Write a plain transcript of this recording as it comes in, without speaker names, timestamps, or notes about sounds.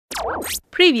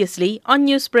Previously on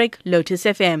Newsbreak, Lotus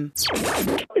FM.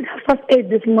 At 8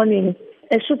 this morning,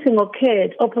 a shooting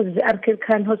occurred opposite the Arcade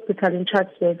Khan Hospital in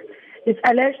Chatsworth. It's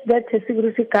alleged that a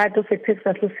security guard of a taxi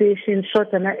association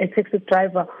shot a taxi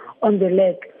driver on the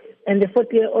leg, and the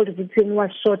 40-year-old victim was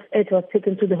shot and was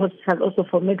taken to the hospital also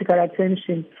for medical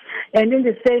attention. And in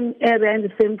the same area, in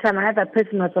the same time, another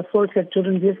person was assaulted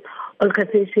during this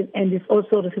altercation and is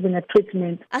also receiving a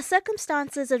treatment. Are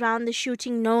circumstances around the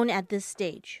shooting known at this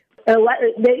stage? There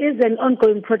is an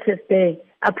ongoing protest there.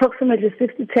 Approximately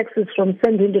 60 taxis from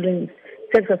St. Gwendolyn's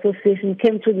Taxi Association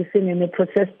came to the scene and were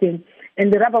protesting,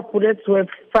 and the rubber bullets were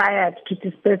fired to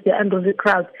disperse the unruly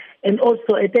crowd. And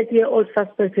also a 30-year-old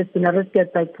suspect has been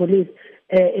arrested by police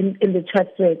in the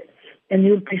Chatsworth, and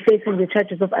he will be facing the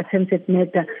charges of attempted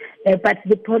murder. But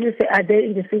the police are there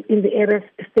in the area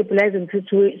stabilizing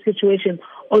the situation,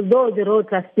 although the roads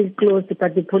are still closed,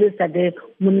 but the police are there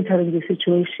monitoring the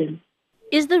situation.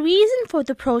 Is the reason for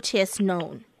the protest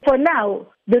known? For now,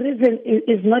 the reason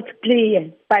is not clear,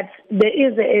 but there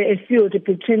is a feud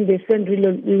between the St.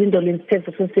 Gwendolyn's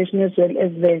Taxi Association as well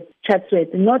as the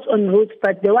Chatsworth. Not on route,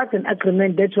 but there was an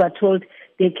agreement that we are told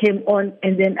they came on,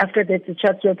 and then after that the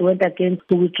Chatsworth went again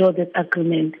to withdraw that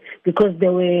agreement because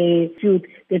there were feud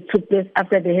that took place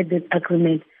after they had that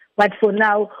agreement. But for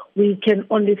now, we can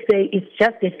only say it's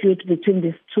just a feud between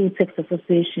these two taxi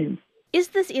associations. Is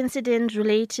this incident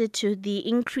related to the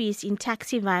increase in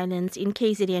taxi violence in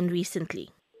KZN recently?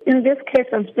 In this case,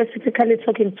 I'm specifically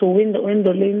talking to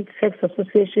Gwendolyn Taxi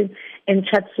Association and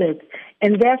Chatsworth.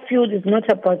 And their feud is not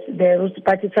about the route,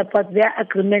 but it's about their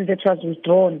agreement that was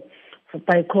withdrawn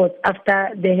by court after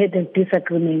they had a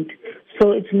disagreement.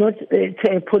 So it's not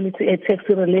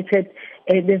taxi related.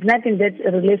 There's nothing that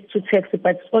relates to taxi,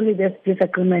 but it's only this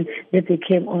disagreement that they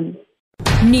came on.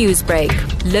 Newsbreak,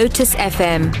 Lotus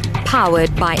FM,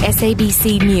 powered by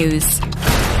SABC News.